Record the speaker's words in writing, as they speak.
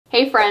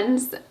Hey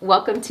friends,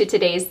 welcome to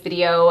today's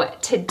video.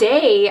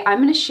 Today, I'm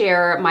gonna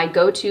share my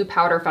go-to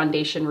powder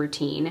foundation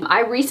routine.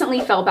 I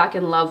recently fell back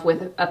in love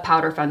with a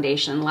powder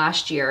foundation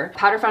last year.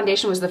 Powder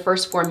foundation was the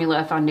first formula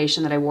of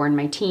foundation that I wore in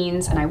my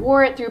teens, and I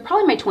wore it through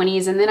probably my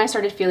 20s, and then I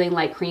started feeling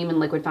like cream and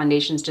liquid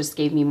foundations just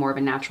gave me more of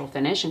a natural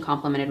finish and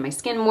complemented my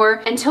skin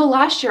more. Until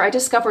last year, I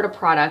discovered a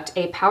product,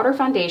 a powder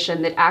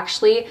foundation that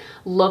actually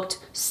looked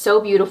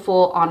so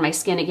beautiful on my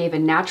skin. It gave a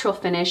natural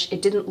finish.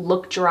 It didn't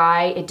look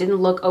dry. It didn't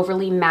look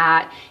overly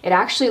matte. It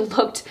actually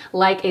looked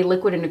like a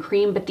liquid and a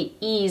cream, but the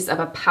ease of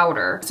a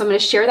powder. So I'm gonna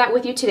share that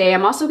with you today.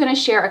 I'm also gonna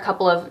share a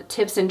couple of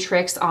tips and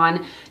tricks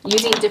on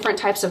using different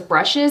types of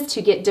brushes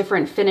to get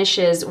different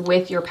finishes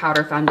with your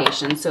powder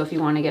foundation. So if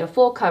you wanna get a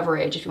full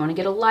coverage, if you wanna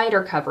get a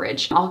lighter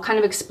coverage, I'll kind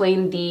of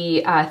explain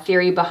the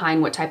theory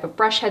behind what type of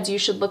brush heads you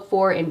should look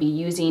for and be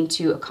using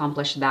to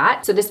accomplish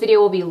that. So this video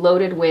will be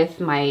loaded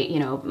with my,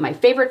 my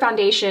favorite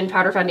foundation,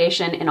 powder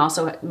foundation, and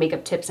also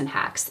makeup tips and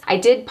hacks. I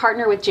did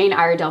partner with Jane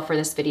Iredale for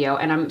this video,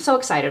 and I'm so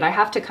excited. I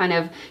have to kind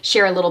of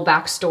share a little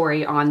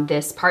backstory on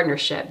this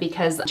partnership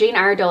because Jane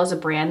Iredale is a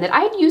brand that I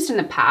had used in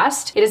the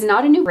past. It is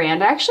not a new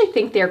brand. I actually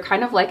think they're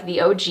kind of like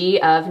the OG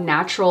of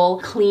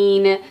natural,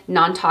 clean,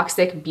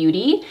 non-toxic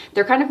beauty.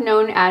 They're kind of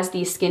known as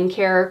the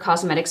skincare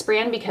cosmetics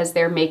brand because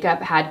their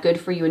makeup had good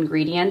for you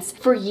ingredients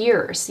for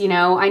years.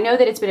 I know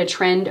that it's been a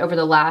trend over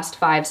the last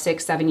 5,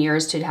 6, 7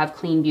 years to have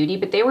clean beauty,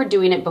 but they were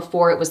doing it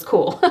before it was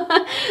cool.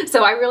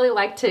 So I really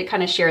like to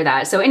kind of share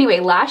that. So anyway,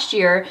 last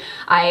year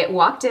I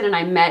walked in and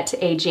I met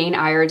a Jane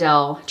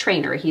Iredale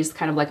trainer. He's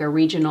kind of like a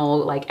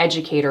regional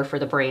educator for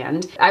the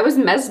brand. I was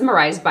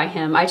mesmerized by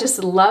him. I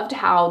just loved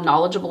how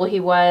knowledgeable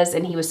he was,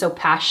 and he was so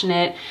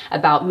passionate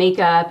about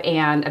makeup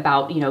and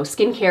about,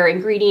 skincare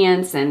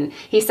ingredients, and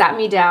he sat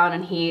me down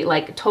and he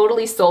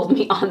totally sold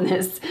me on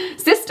this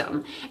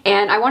system.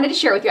 And I wanted to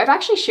share it with you. I've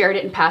actually shared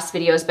it in past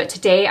videos, but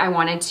today I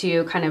wanted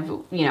to kind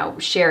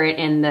of, share it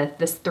in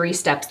this 3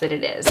 steps that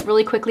it is.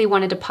 Really quickly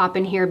wanted to pop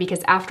in here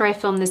because after I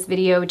filmed this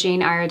video,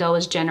 Jane Iredale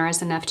was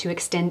generous enough to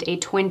extend a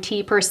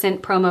 20%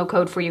 promo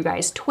code for you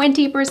guys.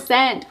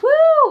 20%,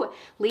 woo!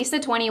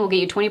 Lisa20 will get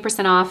you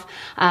 20% off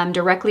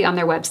directly on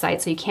their website.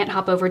 So you can't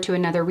hop over to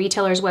another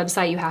retailer's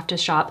website. You have to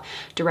shop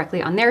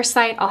directly on their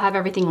site. I'll have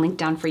everything linked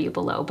down for you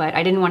below, but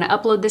I didn't want to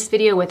upload this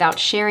video without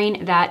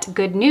sharing that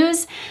good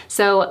news.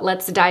 So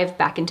let's dive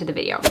back into the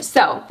video.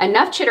 So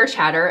enough chitter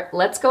chatter.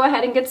 Let's go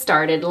ahead and get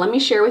started. Let me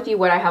share with you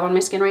what I have on my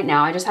skin right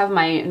now. I just have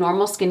my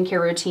normal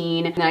skincare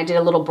routine, and then I did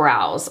a little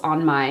brows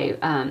on my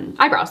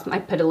eyebrows. I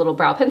put a little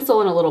brow pencil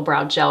and a little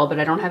brow gel, but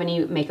I don't have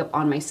any makeup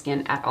on my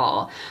skin at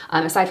all,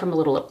 aside from a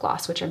little lip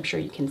gloss, which I'm sure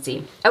you can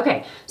see.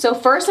 Okay, so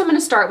first I'm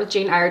gonna start with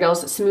Jane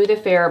Iredale's Smooth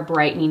Affair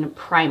Brightening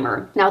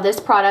Primer. Now this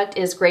product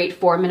is great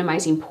for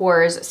minimizing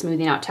pores,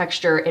 smoothing out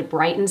texture. It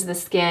brightens the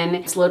skin.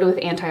 It's loaded with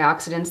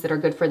antioxidants that are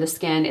good for the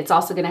skin. It's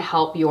also gonna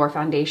help your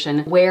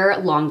foundation wear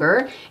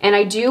longer. And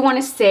I do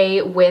wanna say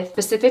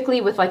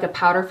specifically with a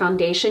powder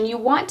foundation, you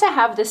want to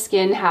have the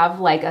skin have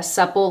a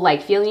supple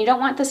feeling. You don't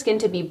want the skin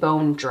to be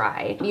bone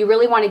dry. You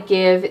really wanna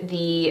give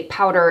the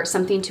powder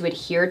something to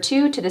adhere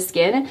to the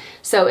skin.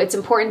 So it's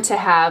important to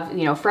have,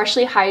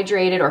 freshly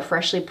hydrated or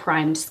freshly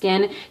primed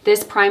skin.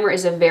 This primer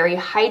is a very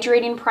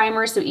hydrating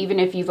primer. So even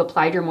if you've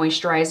applied your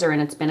moisturizer and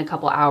it's been a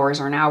couple hours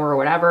or an hour or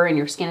whatever, and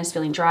your skin is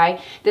feeling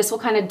dry, this will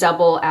kind of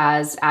double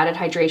as added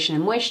hydration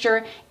and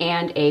moisture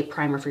and a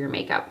primer for your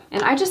makeup.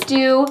 And I just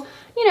do,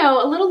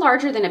 a little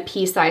larger than a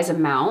pea size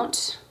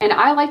amount. And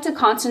I like to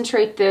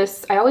concentrate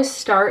this. I always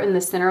start in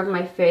the center of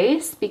my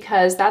face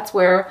because that's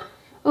where,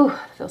 ooh,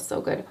 it feels so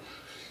good.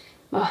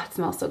 Oh, it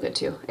smells so good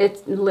too.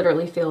 It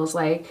literally feels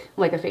like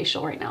a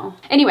facial right now.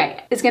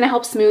 Anyway, it's gonna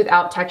help smooth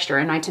out texture,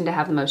 and I tend to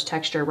have the most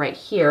texture right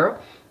here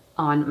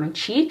on my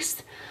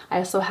cheeks. I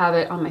also have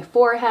it on my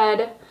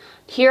forehead.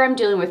 Here I'm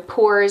dealing with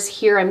pores.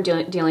 Here I'm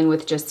dealing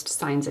with just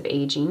signs of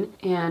aging.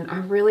 And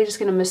I'm really just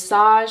gonna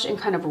massage and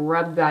kind of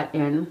rub that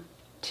in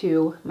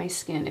to my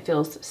skin. It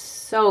feels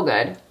so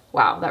good.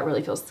 Wow, that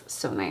really feels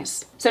so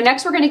nice. So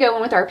next we're gonna go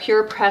in with our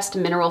Pure Pressed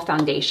Mineral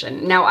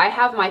Foundation. Now I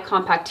have my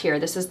compact here.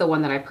 This is the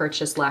one that I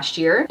purchased last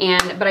year.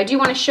 But I do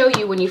wanna show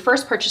you, when you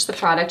first purchase the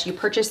product, you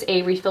purchase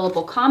a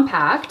refillable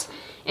compact,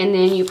 and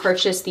then you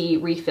purchase the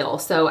refill.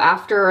 So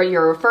after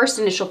your first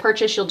initial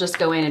purchase, you'll just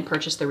go in and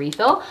purchase the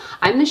refill.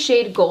 I'm the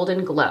shade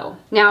Golden Glow.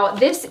 Now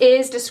this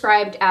is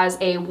described as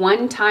a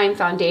one-time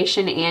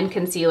foundation and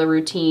concealer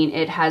routine.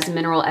 It has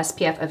mineral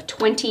SPF of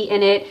 20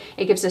 in it.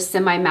 It gives a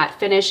semi-matte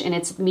finish, and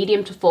it's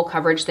medium to full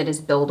coverage that is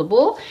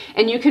buildable.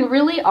 And you can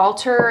really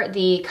alter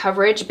the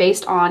coverage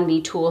based on the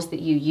tools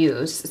that you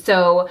use.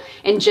 So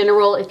in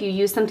general, if you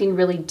use something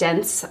really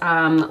dense,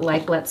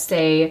 let's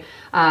say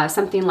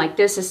something like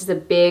this is a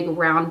big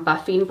round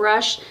buffing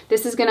brush.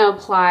 This is gonna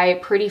apply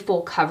pretty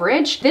full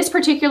coverage. This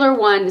particular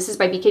one, this is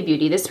by BK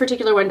Beauty. This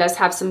particular one does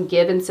have some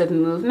give and some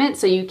movement,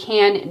 so you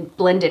can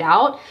blend it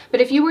out.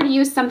 But if you were to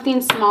use something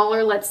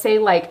smaller, let's say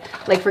like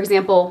for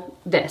example,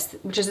 this,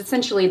 which is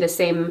essentially the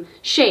same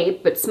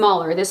shape but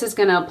smaller. This is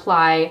gonna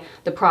apply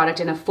the product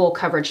in a full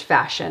coverage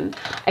fashion.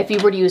 If you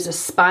were to use a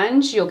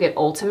sponge, you'll get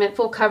ultimate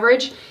full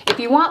coverage. If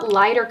you want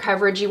lighter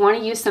coverage, you wanna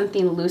use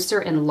something looser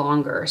and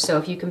longer. So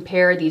if you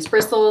compare these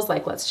bristles,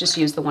 like let's just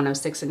use the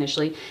 106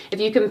 initially. If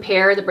you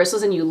compare the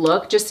bristles and you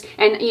look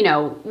and you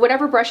know,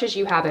 whatever brushes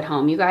you have at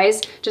home, you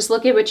guys, just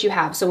look at what you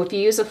have. So if you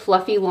use a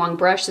fluffy long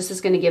brush, this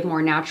is gonna give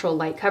more natural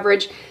light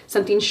coverage.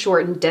 Something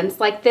short and dense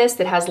like this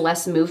that has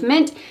less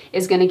movement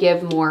is gonna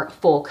give more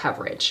full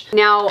coverage.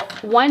 Now,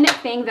 one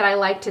thing that I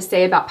like to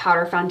say about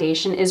powder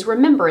foundation is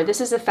remember,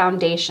 this is a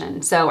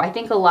foundation. So I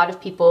think a lot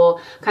of people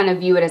kind of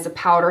view it as a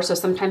powder, so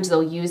sometimes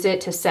they'll use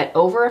it to set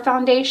over a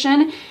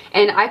foundation.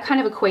 And I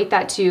kind of equate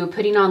that to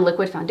putting on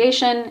liquid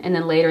foundation and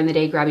then later in the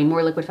day grabbing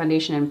more liquid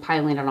foundation and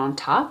piling it on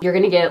top. You're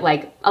gonna get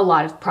like a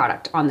lot of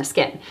product on the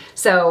skin.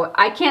 So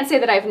I can't say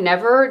that I've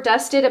never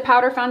dusted a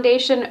powder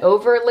foundation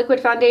over liquid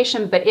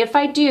foundation, but if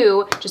I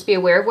do, just be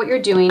aware of what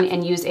you're doing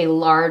and use a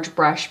large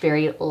brush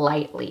very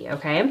lightly,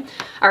 okay?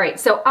 All right,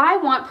 so I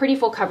want pretty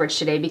full coverage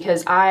today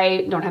because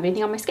I don't have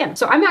anything on my skin.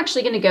 So I'm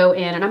actually gonna go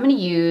in and I'm gonna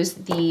use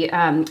the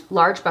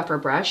large buffer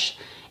brush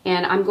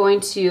and I'm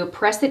going to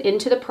press it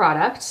into the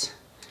product,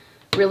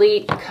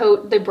 really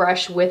coat the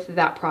brush with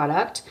that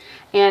product.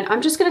 And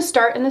I'm just gonna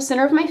start in the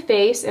center of my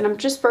face and I'm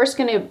just first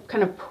gonna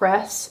kind of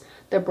press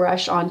the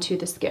brush onto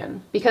the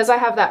skin. Because I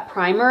have that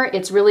primer,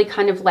 it's really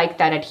kind of like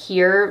that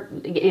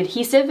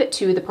adhesive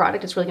to the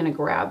product. It's really gonna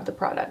grab the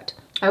product.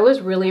 I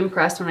was really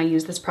impressed when I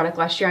used this product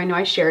last year. I know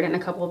I shared it in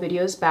a couple of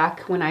videos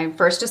back when I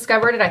first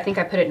discovered it. I think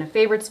I put it in a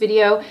favorites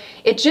video.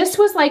 It just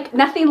was like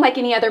nothing like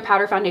any other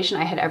powder foundation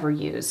I had ever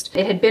used.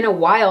 It had been a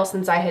while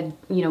since I had,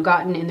 you know,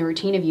 gotten in the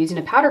routine of using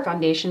a powder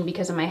foundation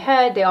because in my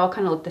head, they all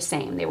kind of looked the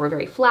same. They were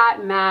very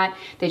flat, matte.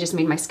 They just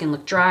made my skin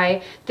look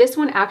dry. This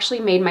one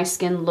actually made my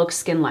skin look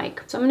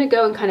skin-like. So I'm gonna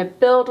go and kind of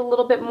build a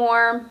little bit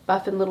more,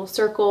 buff in little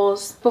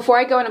circles. Before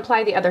I go and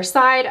apply the other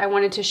side, I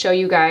wanted to show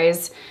you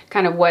guys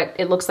kind of what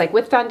it looks like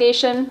with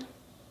foundation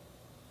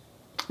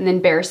and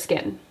then bare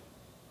skin.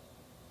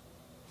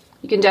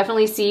 You can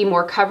definitely see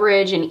more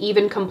coverage and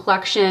even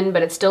complexion,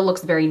 but it still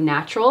looks very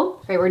natural.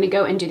 All right, we're gonna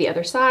go and do the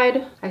other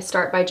side. I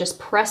start by just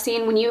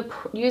pressing. When you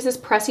use this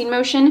pressing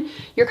motion,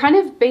 you're kind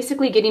of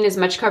basically getting as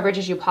much coverage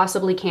as you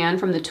possibly can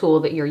from the tool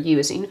that you're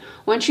using.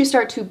 Once you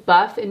start to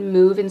buff and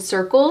move in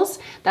circles,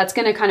 that's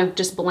gonna kind of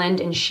just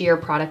blend and shear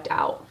product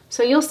out.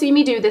 So you'll see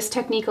me do this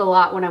technique a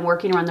lot when I'm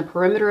working around the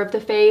perimeter of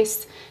the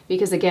face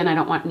because again, I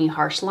don't want any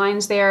harsh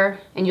lines there.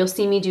 And you'll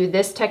see me do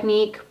this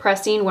technique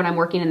pressing when I'm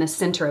working in the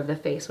center of the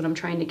face when I'm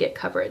trying to get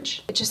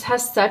coverage. It just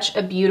has such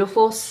a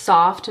beautiful,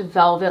 soft,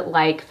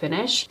 velvet-like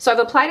finish. So I've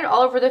applied it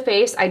all over the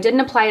face. I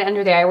didn't apply it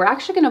under the eye. We're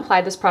actually gonna apply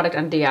this product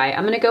under the eye.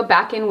 I'm gonna go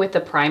back in with the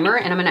primer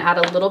and I'm gonna add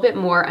a little bit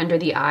more under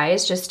the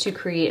eyes just to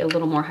create a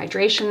little more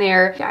hydration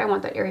there. Yeah, I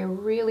want that area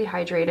really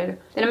hydrated.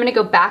 Then I'm gonna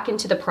go back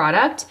into the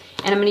product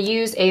and I'm gonna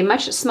use a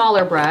much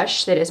smaller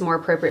brush that is more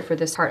appropriate for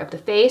this part of the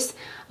face.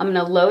 I'm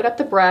gonna load up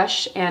the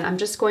brush and I'm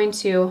just going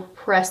to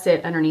press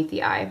it underneath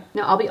the eye.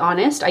 Now I'll be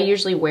honest, I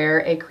usually wear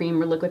a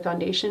cream or liquid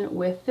foundation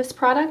with this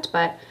product,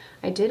 but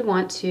I did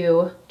want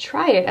to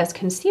try it as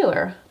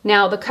concealer.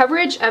 Now the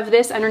coverage of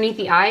this underneath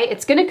the eye,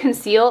 it's gonna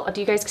conceal. Do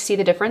you guys see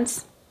the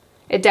difference?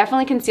 It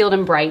definitely concealed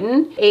and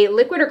brightened. A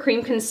liquid or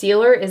cream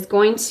concealer is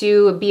going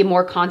to be a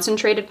more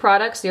concentrated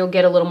product, so you'll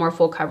get a little more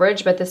full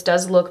coverage, but this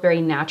does look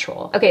very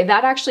natural. Okay,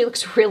 that actually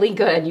looks really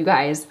good, you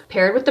guys.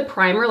 Paired with the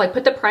primer, like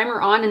put the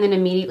primer on and then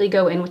immediately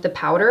go in with the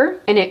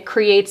powder, and it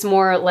creates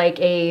more like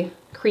a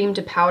cream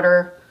to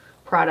powder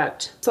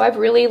product. So I've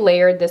really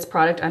layered this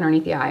product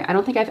underneath the eye. I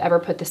don't think I've ever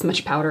put this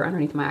much powder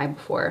underneath my eye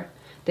before.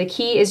 The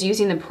key is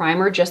using the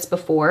primer just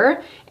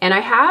before, and I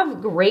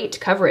have great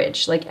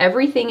coverage. Like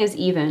everything is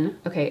even.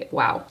 Okay,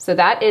 wow. So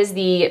that is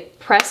the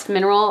pressed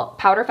mineral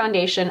powder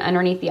foundation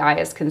underneath the eye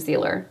as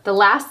concealer. The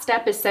last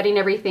step is setting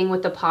everything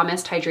with the Palm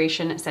Mist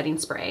Hydration Setting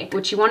Spray.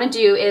 What you wanna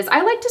do is,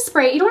 I like to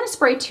spray, you don't wanna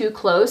spray too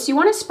close. You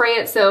wanna spray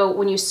it so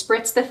when you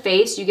spritz the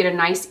face, you get a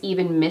nice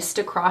even mist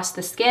across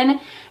the skin.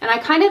 And I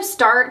kind of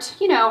start,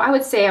 you know, I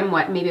would say I'm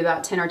maybe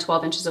about 10 or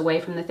 12 inches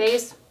away from the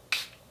face.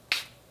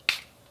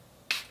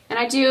 And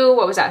I do,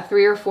 what was that,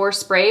 3 or 4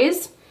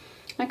 sprays?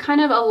 I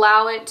kind of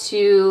allow it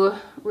to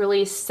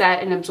really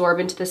set and absorb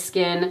into the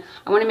skin.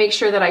 I wanna make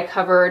sure that I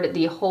covered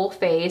the whole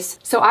face.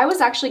 So I was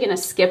actually gonna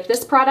skip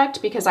this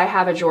product because I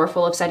have a drawer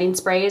full of setting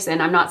sprays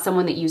and I'm not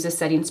someone that uses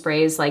setting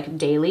sprays like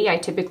daily. I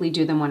typically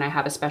do them when I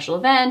have a special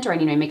event or I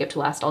need my makeup to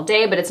last all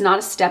day, but it's not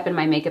a step in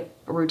my makeup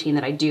routine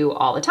that I do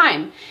all the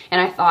time. And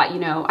I thought, you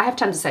know, I have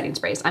tons of setting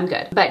sprays, I'm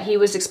good. But he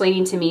was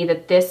explaining to me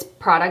that this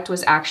product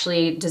was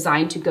actually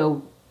designed to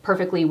go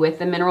perfectly with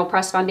the mineral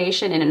pressed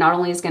foundation, and it not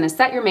only is going to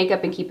set your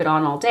makeup and keep it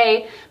on all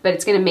day, but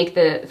it's going to make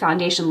the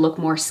foundation look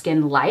more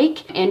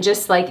skin-like and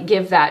just like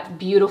give that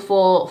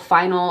beautiful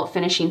final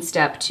finishing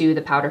step to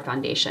the powder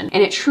foundation.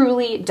 And it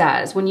truly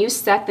does. When you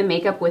set the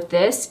makeup with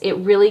this, it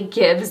really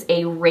gives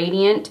a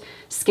radiant,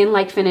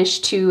 skin-like finish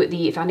to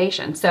the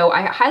foundation. So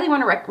I highly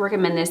want to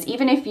recommend this,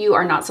 even if you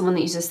are not someone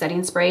that uses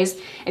setting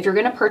sprays. If you're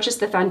going to purchase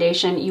the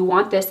foundation, you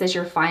want this as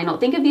your final.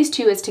 Think of these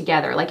two as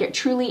together. Like, it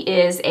truly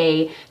is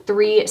a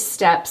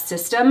 3-step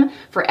system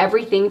for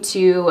everything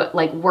to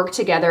like work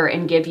together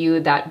and give you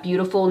that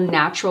beautiful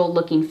natural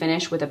looking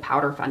finish with a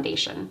powder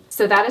foundation.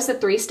 So that is the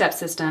 3-step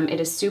system. It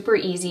is super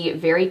easy,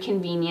 very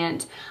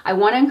convenient. I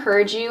want to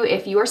encourage you,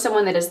 if you are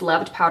someone that has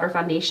loved powder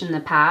foundation in the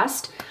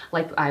past,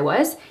 like I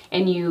was,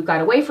 and you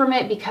got away from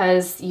it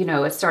because, you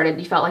know,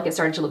 you felt like it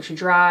started to look too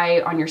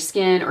dry on your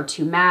skin or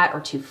too matte or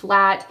too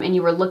flat, and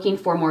you were looking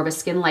for more of a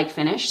skin-like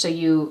finish, so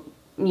you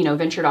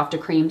ventured off to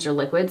creams or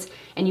liquids,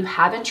 and you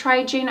haven't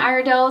tried Jane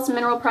Iredale's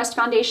Mineral Pressed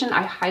Foundation,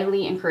 I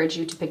highly encourage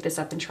you to pick this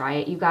up and try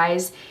it, you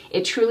guys.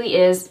 It truly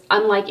is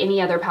unlike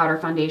any other powder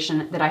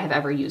foundation that I have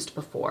ever used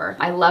before.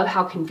 I love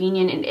how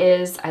convenient it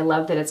is. I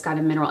love that it's got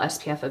a mineral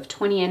SPF of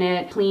 20 in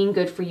it, clean,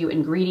 good for you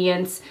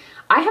ingredients.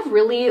 I have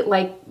really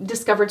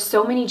discovered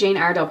so many Jane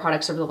Iredale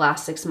products over the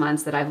last 6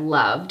 months that I've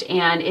loved,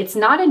 and it's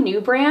not a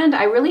new brand.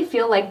 I really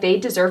feel like they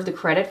deserve the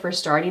credit for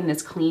starting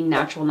this clean,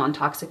 natural,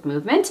 non-toxic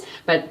movement,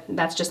 but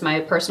that's just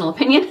my personal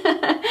opinion.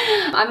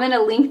 I'm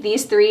gonna link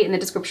these 3 in the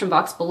description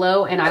box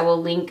below, and I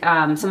will link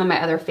some of my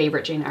other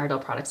favorite Jane Iredale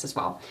products as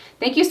well.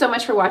 Thank you so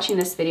much for watching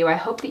this video. I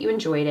hope that you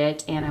enjoyed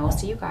it, and I will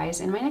see you guys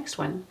in my next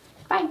one.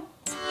 Bye.